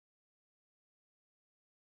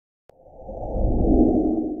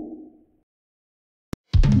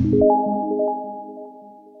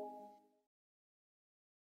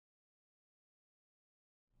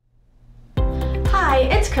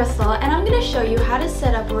Crystal, and I'm going to show you how to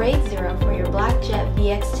set up RAID 0 for your Blackjet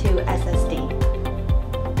VX2SSD.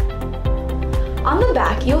 On the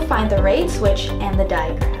back, you'll find the RAID switch and the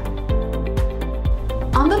diagram.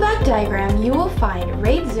 On the back diagram, you will find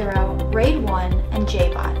RAID 0, RAID 1, and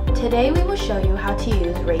JBOD. Today we will show you how to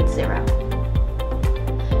use RAID 0.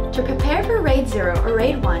 To prepare for RAID 0 or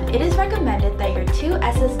RAID 1, it is recommended that your two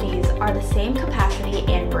SSDs are the same capacity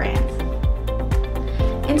and brands.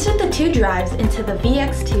 Insert the two drives into the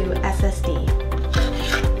VX2SSD.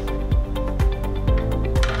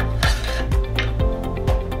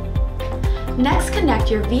 Next, connect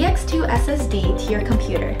your VX2SSD to your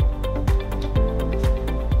computer.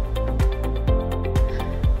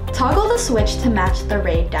 Toggle the switch to match the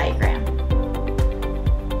RAID diagram.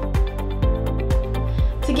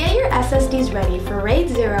 To get your SSDs ready for RAID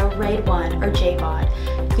 0, RAID 1, or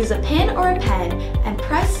JBOD, use a pin or a pen and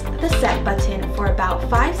press the set button for about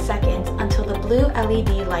 5 seconds until the blue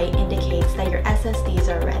LED light indicates that your SSDs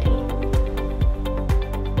are ready.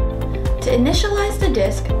 To initialize the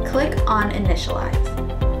disk, click on Initialize.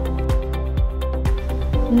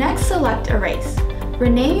 Next, select Erase.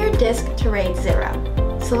 Rename your disk to RAID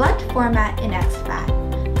 0. Select Format in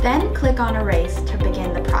exFAT. Then click on Erase to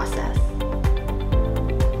begin the process.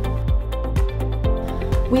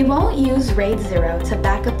 We won't use RAID 0 to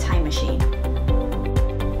back up Time Machine.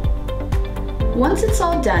 Once it's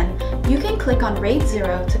all done, you can click on RAID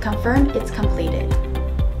 0 to confirm it's completed.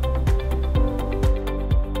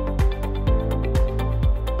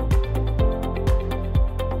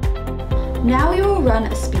 Now we will run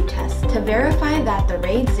a speed test to verify that the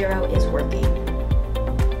RAID 0 is working.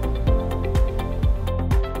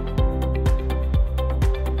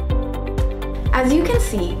 As you can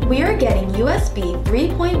see, we are getting USB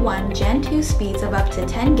 3.1 Gen 2 speeds of up to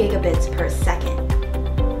 10 gigabits per second.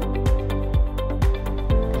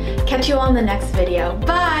 Catch you on the next video.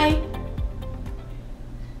 Bye!